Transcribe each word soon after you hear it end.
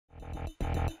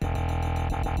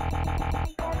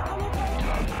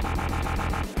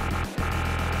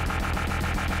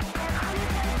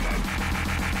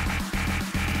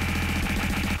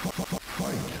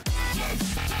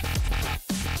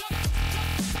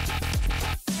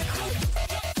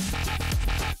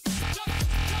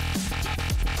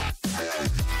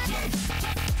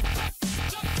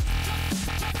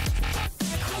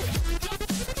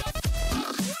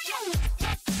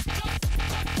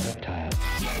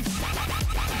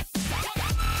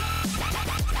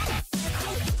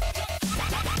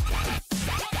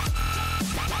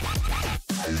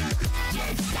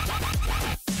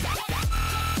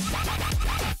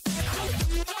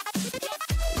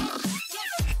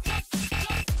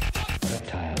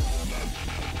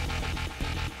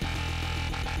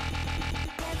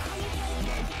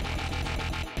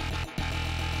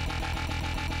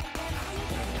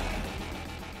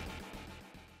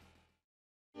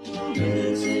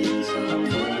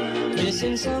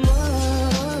missing someone.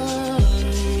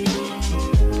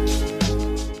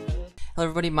 Hello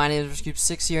everybody, my name is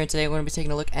Skrillex here, and today we're going to be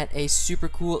taking a look at a super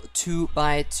cool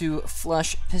 2x2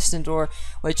 flush piston door,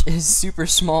 which is super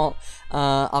small.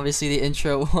 Obviously the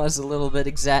intro was a little bit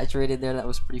exaggerated there. That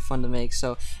was pretty fun to make.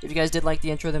 So if you guys did like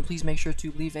the intro, then please make sure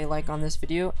to leave a like on this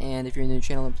video, and if you're new to the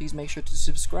channel, then please make sure to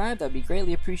subscribe. That'd be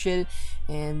greatly appreciated.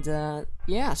 And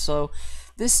yeah, so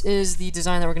this is the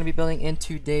design that we're going to be building in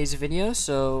today's video.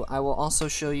 So I will also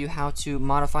show you how to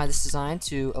modify this design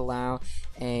to allow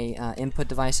a input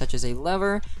device such as a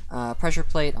lever, pressure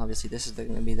plate. Obviously this is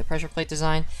going to be the pressure plate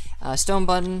design, stone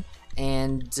button,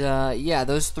 and yeah,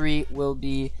 those three will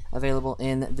be available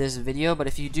in this video. But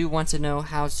if you do want to know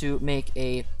how to make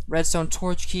a redstone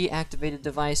torch key activated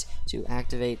device to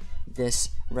activate this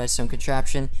redstone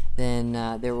contraption, then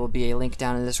there will be a link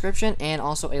down in the description, and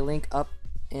also a link up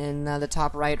in the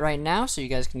top right now, so you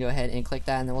guys can go ahead and click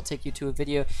that, and then we'll take you to a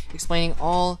video explaining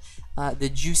all the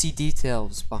juicy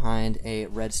details behind a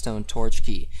redstone torch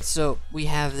key. So we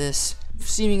have this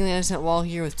seemingly innocent wall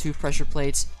here with two pressure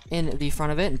plates in the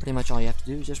front of it, and pretty much all you have to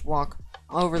do is just walk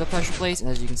over the pressure plates, and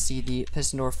as you can see, the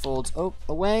piston door folds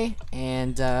away,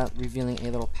 and revealing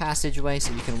a little passageway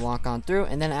so you can walk on through,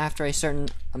 and then after a certain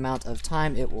amount of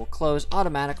time it will close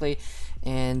automatically,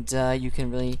 and you can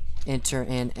really enter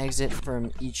and exit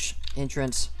from each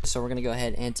entrance. So we're gonna go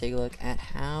ahead and take a look at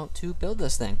how to build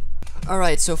this thing.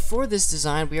 Alright, so for this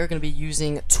design we are going to be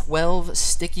using 12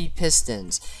 sticky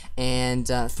pistons and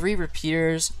 3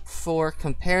 repeaters, 4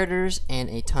 comparators, and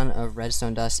a ton of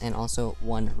redstone dust, and also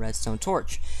 1 redstone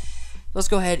torch. Let's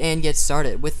go ahead and get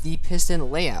started with the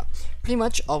piston layout. Pretty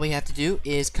much all we have to do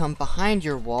is come behind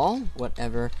your wall,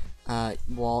 whatever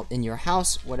wall in your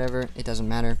house, whatever, it doesn't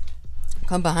matter.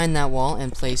 Come behind that wall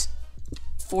and place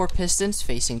 4 pistons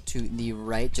facing to the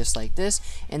right, just like this,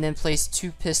 and then place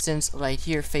 2 pistons right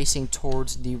here facing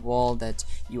towards the wall that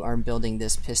you are building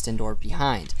this piston door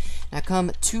behind. Now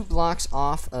come 2 blocks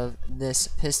off of this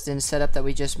piston setup that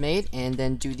we just made, and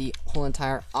then do the whole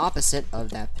entire opposite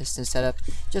of that piston setup,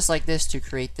 just like this, to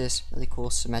create this really cool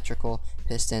symmetrical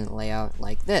piston layout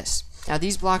like this. Now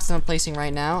these blocks that I'm placing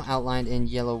right now, outlined in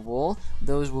yellow wool,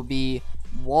 those will be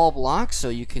wall blocks, so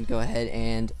you can go ahead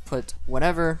and put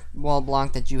whatever wall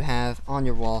block that you have on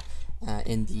your wall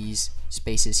in these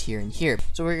spaces here and here.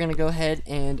 So we're going to go ahead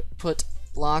and put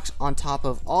blocks on top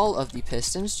of all of the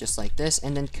pistons, just like this,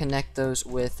 and then connect those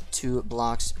with 2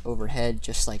 blocks overhead,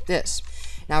 just like this.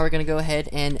 Now we're going to go ahead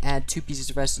and add 2 pieces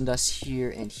of redstone dust here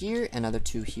and here, another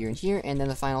 2 here and here, and then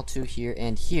the final 2 here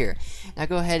and here. Now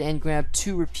go ahead and grab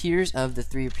 2 repeaters of the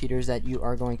 3 repeaters that you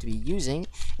are going to be using,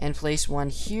 and place one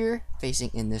here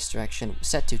facing in this direction,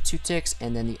 set to 2 ticks,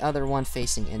 and then the other one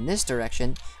facing in this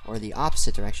direction, or the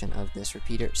opposite direction of this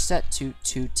repeater, set to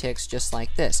 2 ticks, just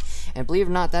like this. And believe it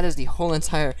or not, that is the whole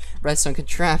entire redstone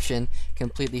contraption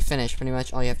completely finished. Pretty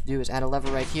much all you have to do is add a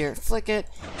lever right here, flick it,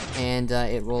 and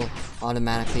it will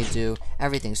automatically do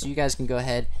everything. So you guys can go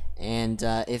ahead and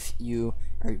if you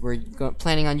were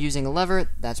planning on using a lever,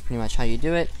 that's pretty much how you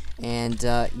do it, and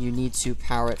you need to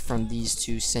power it from these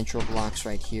 2 central blocks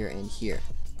right here and here.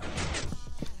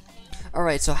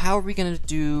 Alright, so how are we going to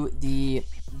do the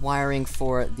wiring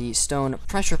for the stone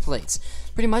pressure plates?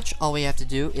 Pretty much all we have to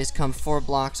do is come 4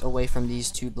 blocks away from these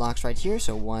 2 blocks right here,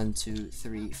 so 1, 2,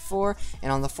 3, 4,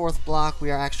 and on the 4th block we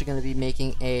are actually going to be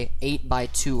making a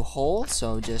 8x2 hole,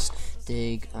 so just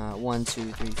dig 1,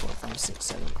 2, 3, 4, 5, 6,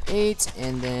 7, 8,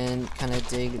 and then kind of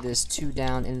dig this 2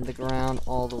 down into the ground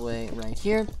all the way right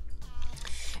here.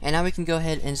 And now we can go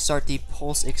ahead and start the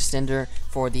pulse extender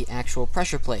for the actual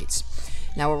pressure plates.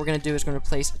 Now what we're going to do is we're going to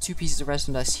place 2 pieces of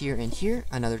redstone dust here and here,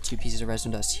 another 2 pieces of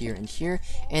redstone dust here and here,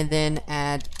 and then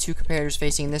add 2 comparators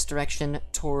facing in this direction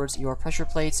towards your pressure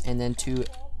plates, and then 2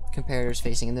 comparators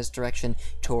facing in this direction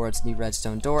towards the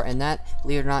redstone door. And that,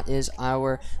 believe it or not, is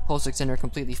our pulse extender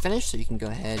completely finished. So you can go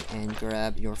ahead and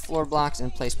grab your floor blocks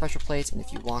and place pressure plates, and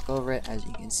if you walk over it, as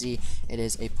you can see, it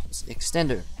is a pulse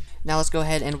extender. Now let's go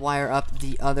ahead and wire up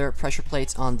the other pressure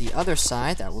plates on the other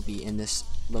side. That will be in this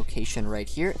location right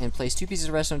here, and place 2 pieces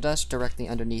of redstone dust directly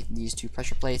underneath these 2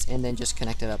 pressure plates, and then just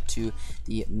connect it up to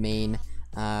the main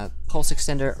pulse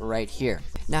extender right here.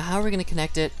 Now how are we going to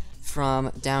connect it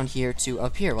from down here to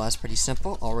up here? Well, that's pretty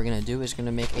simple. All we're going to do is going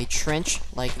to make a trench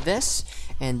like this,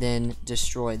 and then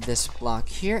destroy this block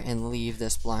here and leave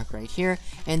this block right here,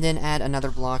 and then add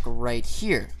another block right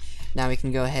here. Now we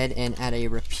can go ahead and add a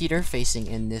repeater facing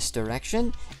in this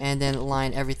direction, and then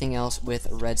line everything else with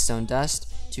redstone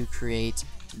dust to create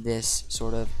this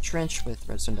sort of trench with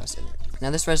redstone dust in it. Now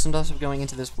this redstone dust will be going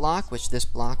into this block, which this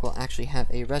block will actually have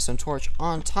a redstone torch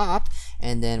on top,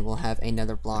 and then we'll have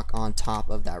another block on top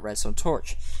of that redstone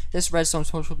torch. This redstone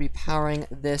torch will be powering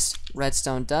this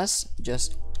redstone dust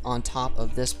just on top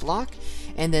of this block,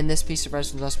 and then this piece of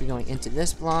redstone dust will be going into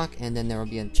this block, and then there will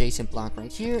be an adjacent block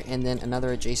right here, and then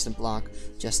another adjacent block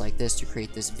just like this to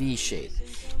create this V shape.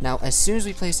 Now as soon as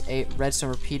we place a redstone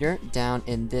repeater down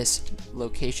in this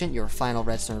location, your final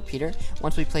redstone repeater,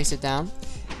 once we place it down,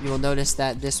 you will notice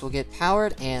that this will get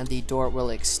powered and the door will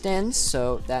extend,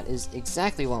 so that is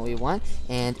exactly what we want.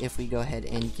 And if we go ahead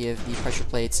and give the pressure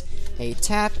plates a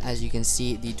tap, as you can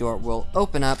see, the door will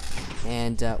open up,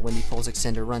 and when the pulse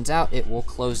extender runs out, it will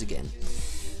close again.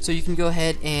 So you can go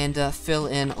ahead and fill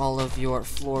in all of your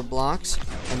floor blocks,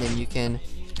 and then you can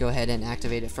go ahead and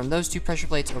activate it from those two pressure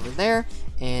plates over there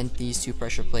and these two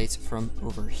pressure plates from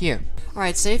over here.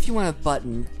 Alright, say if you want a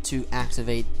button to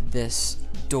activate this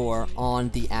door on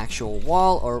the actual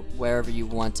wall or wherever you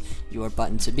want your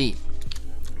button to be.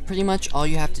 Pretty much all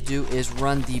you have to do is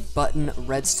run the button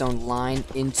redstone line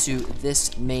into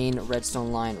this main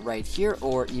redstone line right here,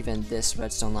 or even this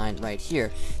redstone line right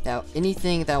here. Now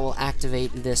anything that will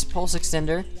activate this pulse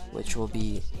extender, which will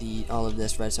be all of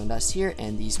this redstone dust here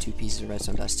and these two pieces of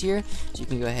redstone dust here, so you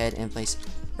can go ahead and place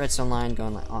redstone line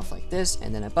going off like this,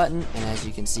 and then a button, and as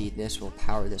you can see, this will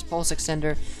power this pulse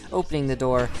extender, opening the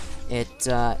door.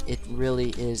 It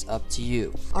really is up to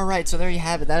you. Alright, so there you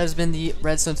have it. That has been the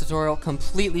redstone tutorial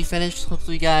completely finished.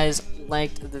 Hopefully you guys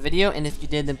liked the video, and if you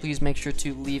did, then please make sure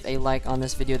to leave a like on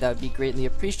this video. That would be greatly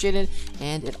appreciated,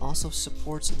 and it also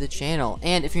supports the channel.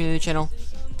 And if you're new to the channel,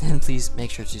 then please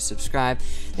make sure to subscribe.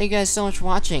 Thank you guys so much for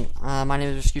watching. My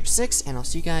name is Skrillex, and I'll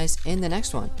see you guys in the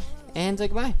next one. And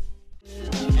goodbye.